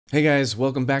Hey guys,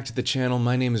 welcome back to the channel.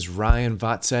 My name is Ryan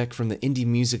Votsek from the Indie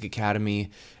Music Academy,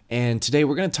 and today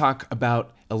we're going to talk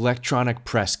about electronic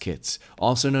press kits,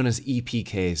 also known as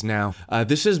EPKs. Now,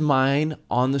 this is mine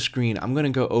on the screen. I'm going to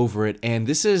go over it, and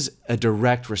this is a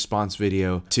direct response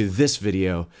video to this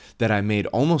video that I made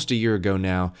almost a year ago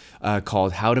now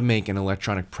called How to Make an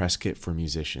Electronic Press Kit for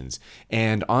Musicians.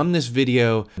 And on this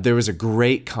video, there was a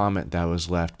great comment that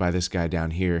was left by this guy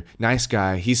down here. Nice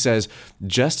guy. He says,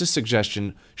 just a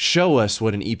suggestion, show us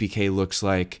what an EPK looks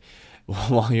like.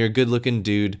 While you're a good-looking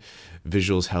dude,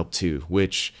 visuals help too,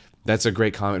 which that's a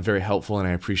great comment, very helpful, and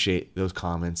I appreciate those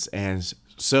comments. And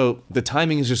so the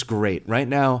timing is just great. Right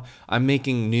now, I'm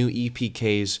making new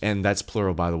EPKs, and that's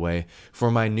plural, by the way,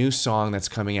 for my new song that's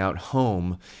coming out,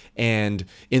 Home. And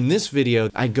in this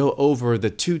video, I go over the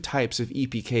two types of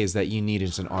EPKs that you need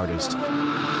as an artist.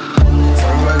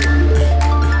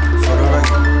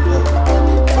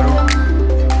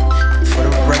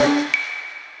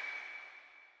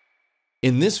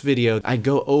 In this video, I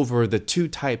go over the two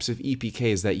types of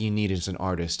EPKs that you need as an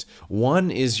artist.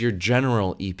 One is your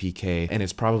general EPK, and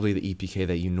it's probably the EPK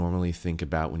that you normally think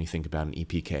about when you think about an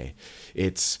EPK.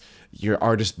 It's your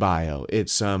artist bio,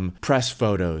 it's some press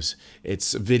photos,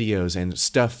 it's videos and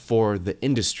stuff for the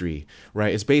industry,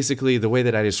 right? It's basically the way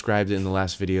that I described it in the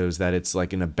last video is that it's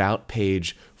like an about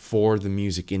page for the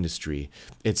music industry.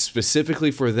 It's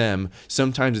specifically for them.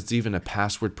 Sometimes it's even a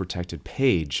password protected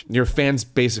page. Your fans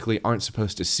basically aren't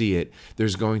supposed to see it.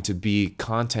 There's going to be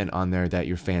content on there that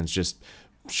your fans just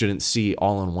shouldn't see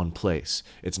all in one place.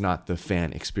 It's not the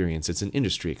fan experience, it's an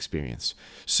industry experience.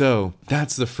 So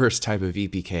that's the first type of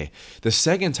EPK. The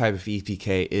second type of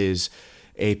EPK is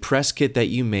a press kit that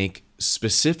you make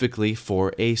specifically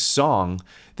for a song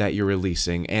that you're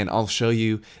releasing, and I'll show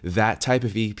you that type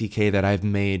of EPK that I've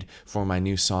made for my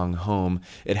new song Home.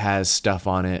 It has stuff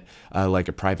on it like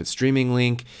a private streaming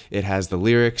link, it has the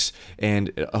lyrics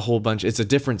and a whole bunch. It's a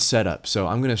different setup, so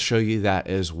I'm going to show you that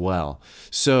as well.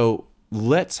 So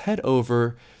let's head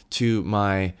over to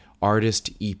my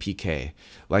artist EPK.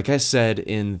 Like I said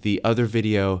in the other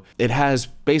video, it has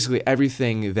basically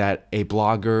everything that a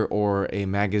blogger or a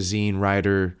magazine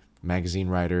writer,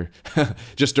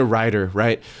 just a writer,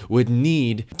 right, would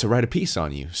need to write a piece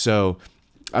on you. So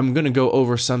I'm going to go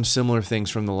over some similar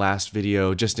things from the last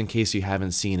video just in case you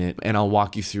haven't seen it, and I'll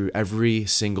walk you through every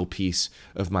single piece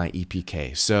of my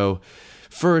EPK. So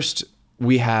first,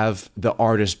 we have the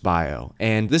artist bio,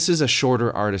 and this is a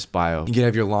shorter artist bio. You can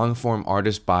have your long form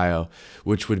artist bio,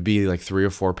 which would be like 3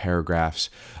 or 4 paragraphs.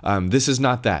 This is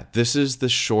not that. This is the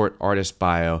short artist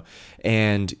bio,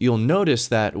 and you'll notice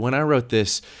that when I wrote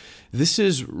this, this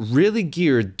is really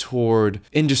geared toward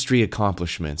industry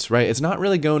accomplishments, right? It's not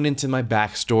really going into my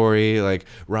backstory, like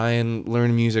Ryan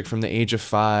learned music from the age of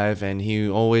 5 and he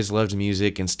always loved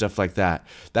music and stuff like that.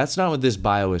 That's not what this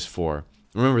bio is for.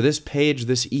 Remember, this page,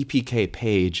 this EPK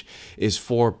page, is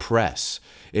for press.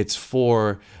 It's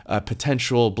for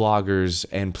potential bloggers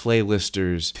and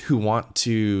playlisters who want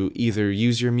to either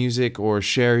use your music or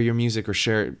share your music or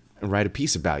share it and write a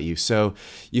piece about you. So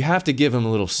you have to give them a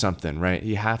little something, right?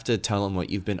 You have to tell them what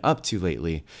you've been up to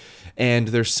lately. And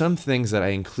there's some things that I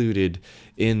included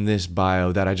in this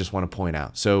bio that I just want to point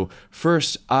out. So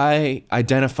first, I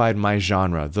identified my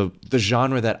genre, the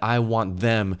genre that I want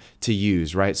them to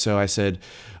use, right? So I said,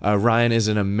 Ryan is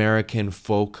an American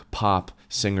folk pop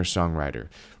singer-songwriter,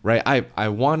 right? I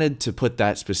wanted to put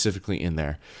that specifically in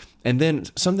there. And then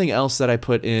something else that I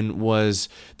put in was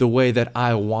the way that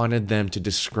I wanted them to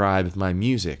describe my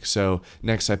music. So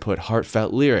next I put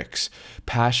heartfelt lyrics,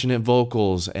 passionate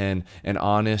vocals, and an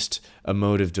honest,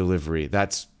 emotive delivery.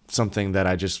 That's something that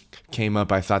I just came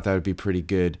up, I thought that would be pretty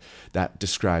good, that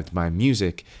described my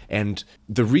music. And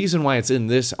the reason why it's in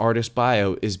this artist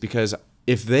bio is because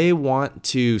if they want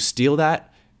to steal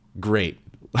that, great.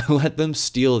 Let them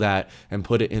steal that and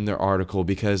put it in their article,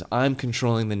 because I'm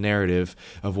controlling the narrative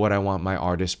of what I want my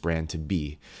artist brand to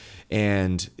be.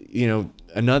 And, you know,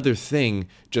 another thing,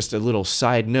 just a little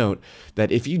side note,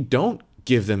 that if you don't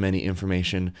give them any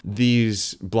information,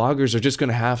 these bloggers are just going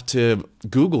to have to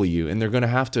Google you, and they're going to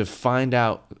have to find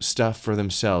out stuff for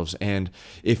themselves. And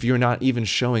if you're not even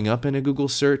showing up in a Google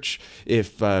search,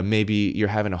 if maybe you're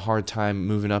having a hard time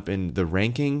moving up in the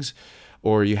rankings,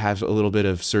 or you have a little bit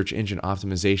of search engine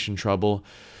optimization trouble,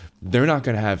 they're not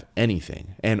going to have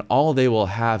anything. And all they will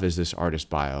have is this artist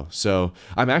bio. So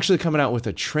I'm actually coming out with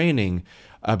a training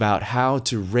about how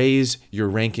to raise your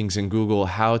rankings in Google,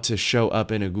 how to show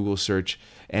up in a Google search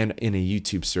and in a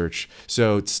YouTube search.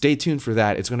 So stay tuned for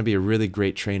that. It's going to be a really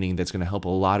great training that's going to help a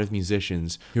lot of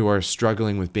musicians who are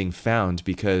struggling with being found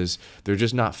because they're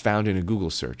just not found in a Google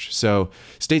search. So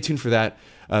stay tuned for that.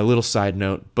 A little side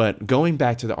note, but going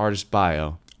back to the artist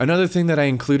bio, another thing that I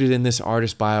included in this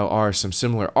artist bio are some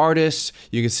similar artists.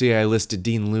 You can see I listed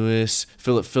Dean Lewis,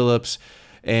 Philip Phillips,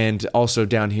 and also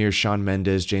down here, Shawn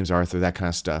Mendes, James Arthur, that kind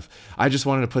of stuff. I just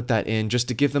wanted to put that in just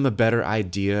to give them a better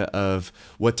idea of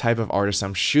what type of artist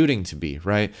I'm shooting to be,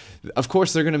 right? Of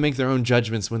course, they're going to make their own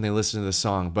judgments when they listen to the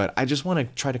song, but I just want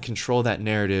to try to control that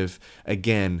narrative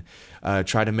again,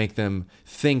 try to make them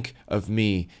think of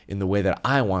me in the way that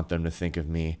I want them to think of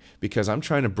me, because I'm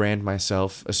trying to brand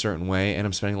myself a certain way, and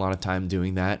I'm spending a lot of time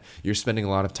doing that. You're spending a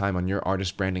lot of time on your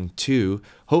artist branding too,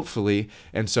 hopefully,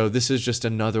 and so this is just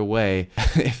another way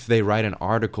if they write an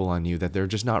article on you that they're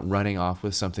just not running off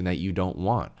with something that you don't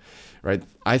want, right?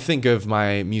 I think of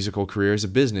my musical career as a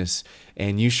business,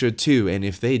 and you should too, and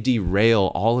if they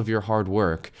derail all of your hard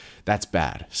work, that's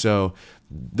bad. So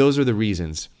those are the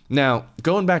reasons. Now,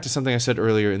 going back to something I said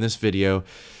earlier in this video,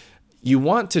 you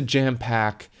want to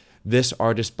jam-pack this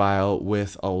artist bio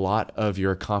with a lot of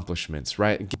your accomplishments,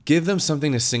 right? Give them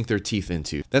something to sink their teeth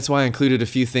into. That's why I included a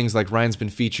few things like Ryan's been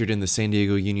featured in the San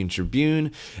Diego Union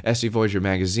Tribune, SD Voyager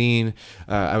magazine,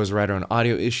 I was a writer on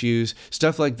Audio Issues,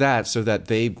 stuff like that, so that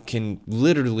they can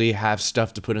literally have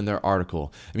stuff to put in their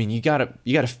article. I mean, you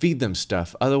gotta feed them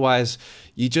stuff, otherwise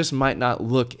you just might not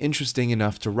look interesting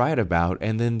enough to write about,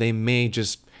 and then they may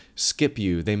just skip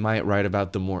you. They might write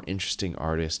about the more interesting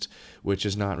artist, which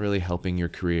is not really helping your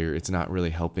career. It's not really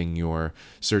helping your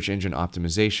search engine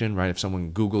optimization, right? If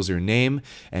someone Googles your name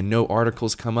and no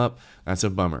articles come up, that's a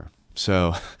bummer.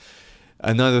 So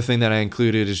another thing that I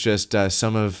included is just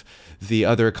some of the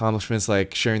other accomplishments,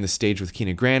 like sharing the stage with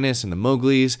Kina Grannis and the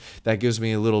Mowglis. That gives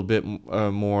me a little bit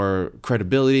more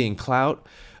credibility and clout,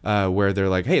 where they're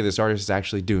like, hey, this artist is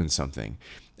actually doing something.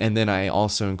 And then I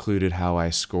also included how I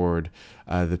scored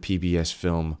the PBS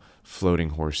film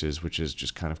Floating Horses, which is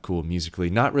just kind of cool musically.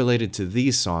 Not related to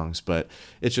these songs, but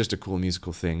it's just a cool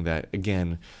musical thing that,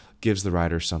 again, gives the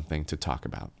writer something to talk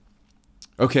about.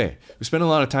 Okay, we spent a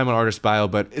lot of time on artist bio,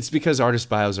 but it's because artist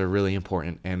bios are really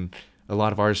important, and a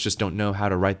lot of artists just don't know how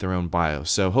to write their own bio.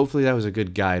 So hopefully that was a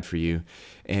good guide for you.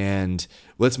 And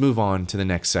let's move on to the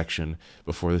next section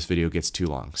before this video gets too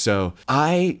long. So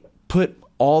I put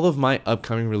all of my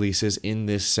upcoming releases in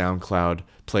this SoundCloud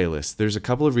playlist. There's a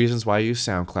couple of reasons why I use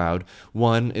SoundCloud.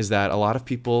 One is that a lot of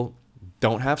people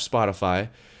don't have Spotify.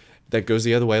 That goes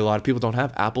the other way. A lot of people don't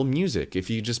have Apple Music.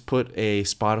 If you just put a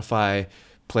Spotify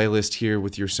playlist here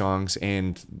with your songs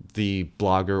and the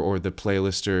blogger or the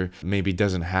playlister maybe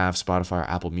doesn't have Spotify or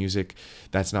Apple Music,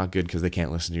 that's not good because they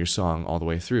can't listen to your song all the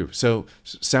way through. So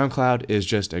SoundCloud is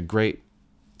just a great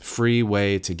free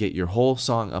way to get your whole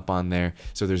song up on there,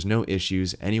 so there's no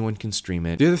issues. Anyone can stream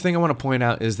it. The other thing I want to point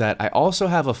out is that I also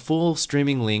have a full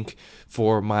streaming link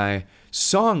for my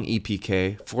song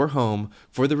EPK for Home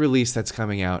for the release that's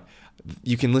coming out.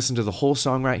 You can listen to the whole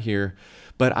song right here,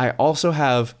 but I also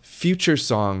have future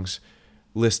songs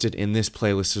listed in this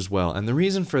playlist as well. And the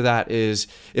reason for that is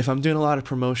if I'm doing a lot of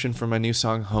promotion for my new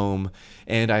song Home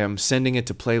and I am sending it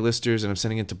to playlisters and I'm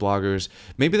sending it to bloggers,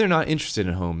 maybe they're not interested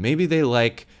in Home. Maybe they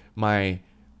like my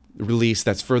release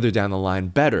that's further down the line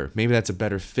better. Maybe that's a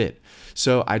better fit.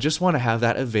 So I just want to have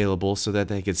that available so that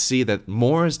they could see that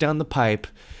more is down the pipe.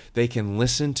 They can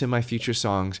listen to my future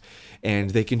songs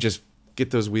and they can just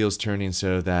get those wheels turning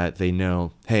so that they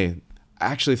know, hey, I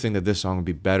actually think that this song would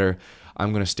be better.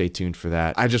 I'm going to stay tuned for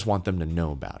that. I just want them to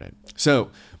know about it.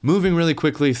 So moving really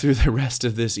quickly through the rest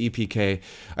of this EPK,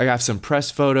 I got some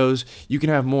press photos. You can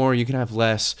have more, you can have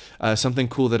less. Something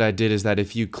cool that I did is that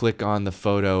if you click on the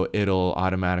photo, it'll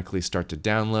automatically start to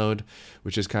download,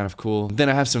 which is kind of cool. Then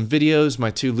I have some videos,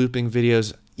 my 2 looping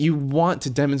videos. You want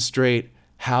to demonstrate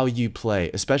how you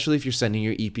play, especially if you're sending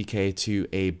your EPK to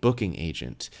a booking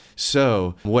agent.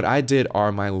 So what I did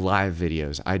are my live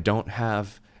videos. I don't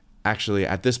have, actually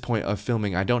at this point of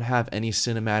filming, I don't have any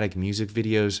cinematic music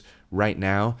videos right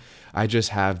now. I just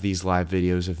have these live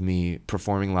videos of me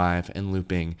performing live and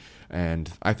looping,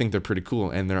 and I think they're pretty cool,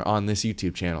 and they're on this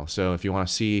YouTube channel. So if you want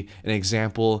to see an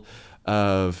example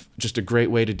of just a great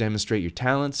way to demonstrate your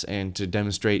talents and to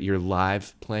demonstrate your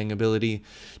live playing ability,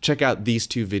 check out these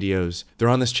 2 videos. They're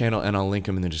on this channel and I'll link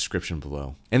them in the description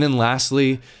below. And then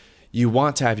lastly, you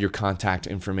want to have your contact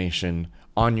information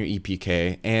on your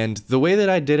EPK, and the way that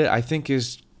I did it I think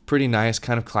is pretty nice,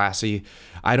 kind of classy.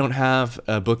 I don't have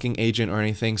a booking agent or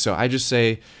anything, so I just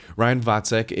say Ryan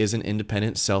Wacek is an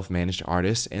independent self-managed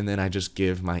artist, and then I just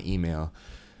give my email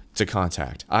to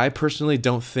contact. I personally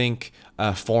don't think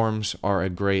forms are a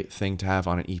great thing to have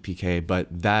on an EPK, but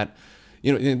that,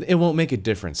 you know, it won't make a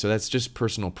difference. So that's just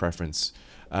personal preference.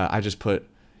 I just put,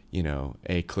 you know,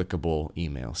 a clickable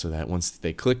email, so that once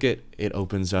they click it, it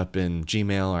opens up in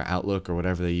Gmail or Outlook or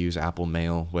whatever they use, Apple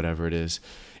Mail, whatever it is,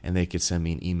 and they could send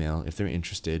me an email if they're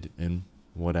interested in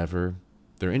whatever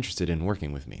they're interested in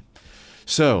working with me.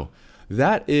 So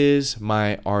that is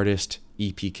my artist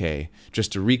EPK.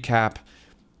 Just to recap,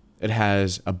 it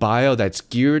has a bio that's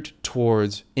geared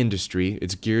towards industry.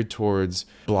 It's geared towards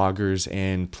bloggers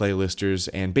and playlisters.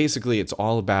 And basically, it's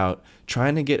all about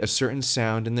trying to get a certain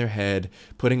sound in their head,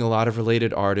 putting a lot of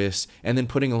related artists, and then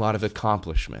putting a lot of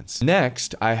accomplishments.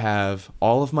 Next, I have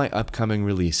all of my upcoming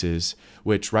releases,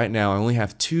 which right now I only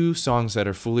have 2 songs that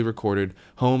are fully recorded.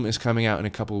 Home is coming out in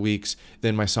a couple of weeks.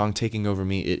 Then my song Taking Over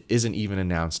Me, it isn't even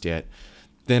announced yet.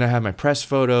 Then I have my press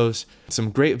photos,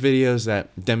 some great videos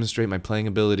that demonstrate my playing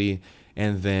ability,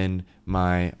 and then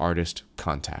my artist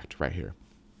contact right here.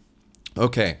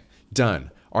 Okay,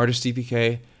 done. Artist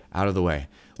EPK out of the way.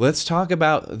 Let's talk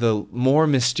about the more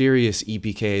mysterious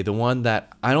EPK, the one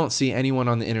that I don't see anyone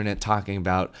on the internet talking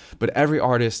about, but every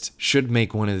artist should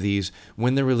make one of these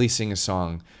when they're releasing a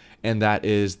song, and that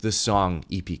is the song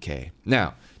EPK.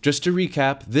 Now, just to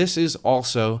recap, this is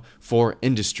also for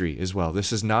industry as well.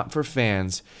 This is not for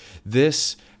fans.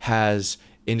 This has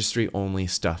industry-only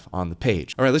stuff on the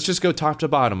page. All right, let's just go top to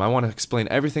bottom. I want to explain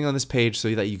everything on this page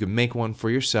so that you can make one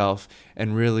for yourself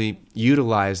and really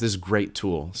utilize this great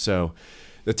tool. So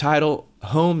the title,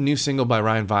 Home, new single by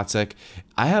Ryan Watzek.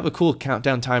 I have a cool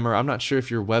countdown timer. I'm not sure if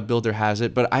your web builder has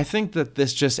it, but I think that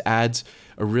this just adds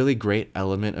a really great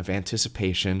element of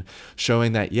anticipation,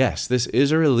 showing that yes, this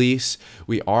is a release.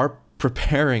 We are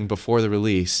preparing before the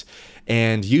release,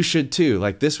 and you should too.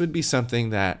 Like, this would be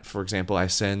something that, for example, I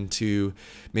send to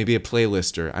maybe a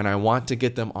playlister, and I want to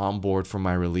get them on board for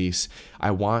my release.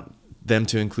 I want them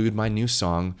to include my new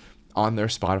song on their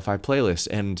Spotify playlist.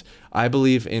 And I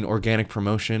believe in organic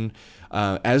promotion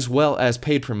as well as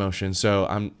paid promotion. So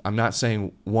I'm not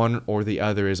saying one or the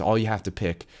other is all you have to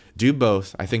pick. Do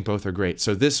both. I think both are great.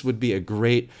 So this would be a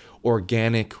great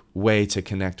organic way to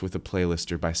connect with a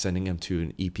playlister by sending them to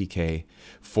an EPK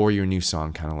for your new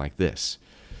song, kind of like this.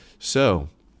 So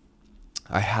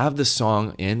I have the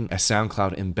song in a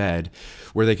SoundCloud embed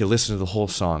where they could listen to the whole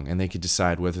song and they could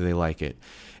decide whether they like it.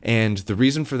 And the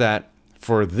reason for that,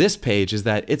 for this page, is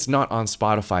that it's not on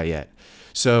Spotify yet.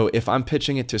 So if I'm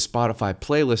pitching it to Spotify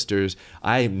playlisters,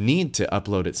 I need to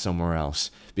upload it somewhere else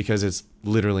because it's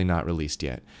literally not released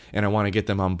yet. And I want to get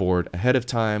them on board ahead of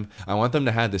time. I want them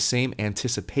to have the same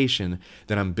anticipation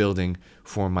that I'm building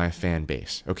for my fan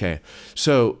base. Okay,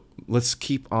 so let's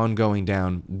keep on going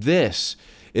down. This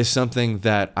is something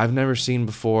that I've never seen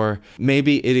before.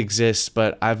 Maybe it exists,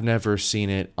 but I've never seen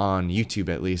it on YouTube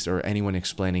at least, or anyone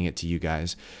explaining it to you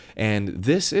guys. And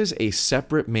this is a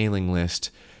separate mailing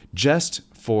list just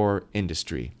for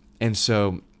industry. And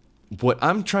so what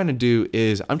I'm trying to do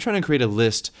is I'm trying to create a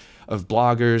list of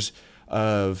bloggers,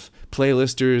 of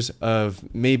playlisters,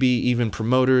 of maybe even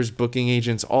promoters, booking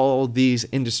agents, all these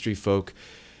industry folk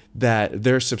that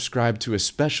they're subscribed to a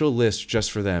special list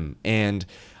just for them. And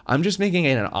I'm just making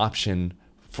it an option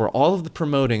for all of the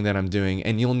promoting that I'm doing.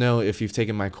 And you'll know if you've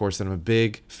taken my course that I'm a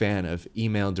big fan of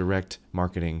email direct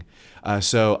marketing.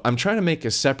 So I'm trying to make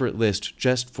a separate list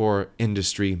just for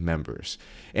industry members.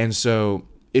 And so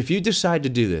if you decide to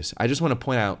do this, I just want to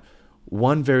point out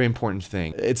one very important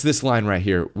thing. It's this line right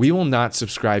here. We will not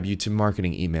subscribe you to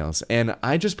marketing emails. And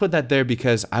I just put that there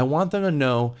because I want them to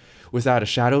know without a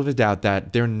shadow of a doubt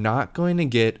that they're not going to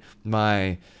get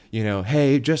my,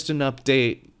 hey, just an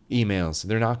update emails.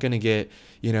 They're not going to get,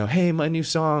 hey, my new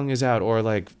song is out, or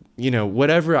like,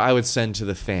 whatever I would send to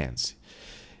the fans.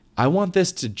 I want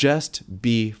this to just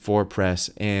be for press.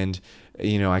 And,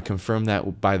 I confirm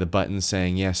that by the button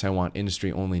saying, yes, I want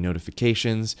industry only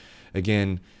notifications.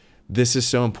 Again, this is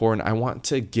so important. I want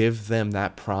to give them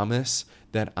that promise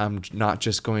that I'm not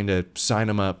just going to sign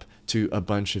them up to a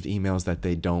bunch of emails that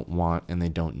they don't want and they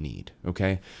don't need.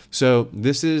 Okay. So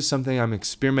this is something I'm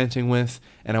experimenting with,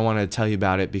 and I want to tell you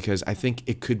about it because I think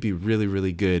it could be really,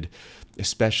 really good,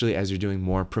 especially as you're doing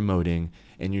more promoting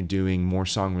and you're doing more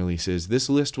song releases. This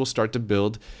list will start to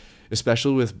build,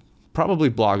 especially with probably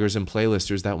bloggers and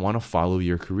playlisters that want to follow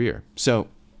your career. So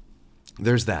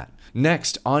there's that.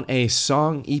 Next, on a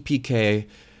song EPK,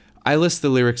 I list the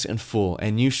lyrics in full,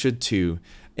 and you should too.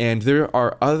 And there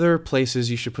are other places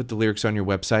you should put the lyrics on your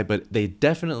website, but they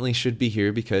definitely should be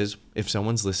here because if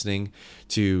someone's listening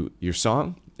to your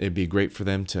song, it'd be great for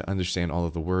them to understand all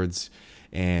of the words.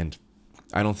 And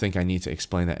I don't think I need to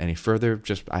explain that any further.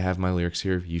 Just I have my lyrics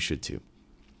here. You should too.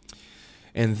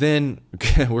 And then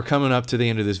we're coming up to the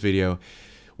end of this video.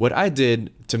 What I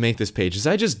did to make this page is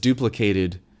I just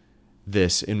duplicated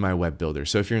this in my web builder.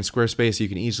 So if you're in Squarespace, you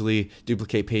can easily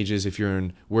duplicate pages. If you're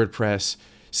in WordPress,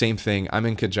 same thing. I'm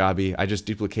in Kajabi. I just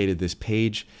duplicated this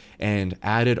page and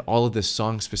added all of this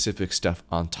song-specific stuff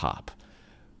on top.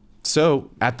 So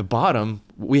at the bottom,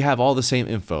 we have all the same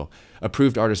info.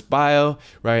 Approved artist bio,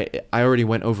 right? I already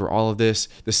went over all of this.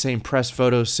 The same press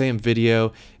photos, same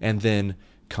video, and then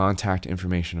contact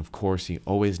information. Of course, you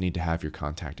always need to have your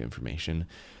contact information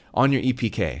on your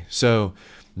EPK. So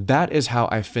that is how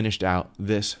I finished out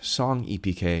this song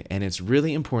EPK, and it's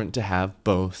really important to have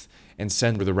both and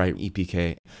send the right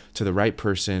EPK to the right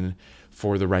person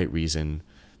for the right reason.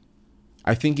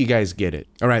 I think you guys get it.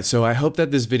 All right, so I hope that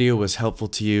this video was helpful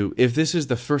to you. If this is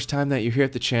the first time that you're here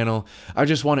at the channel, I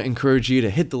just want to encourage you to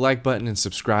hit the like button and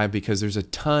subscribe, because there's a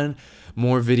ton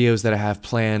more videos that I have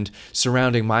planned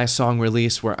surrounding my song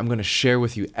release, where I'm going to share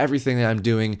with you everything that I'm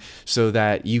doing so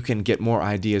that you can get more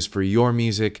ideas for your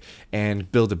music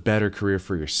and build a better career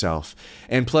for yourself.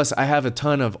 And plus, I have a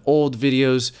ton of old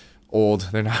videos.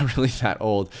 They're not really that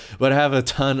old, but I have a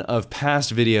ton of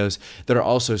past videos that are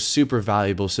also super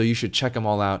valuable, so you should check them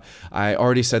all out. I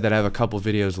already said that I have a couple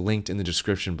videos linked in the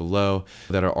description below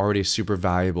that are already super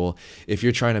valuable if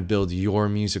you're trying to build your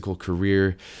musical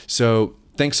career. So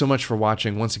thanks so much for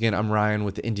watching. Once again, I'm Ryan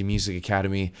with the Indie Music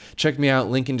Academy. Check me out,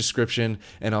 link in description,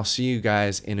 and I'll see you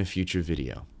guys in a future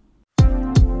video.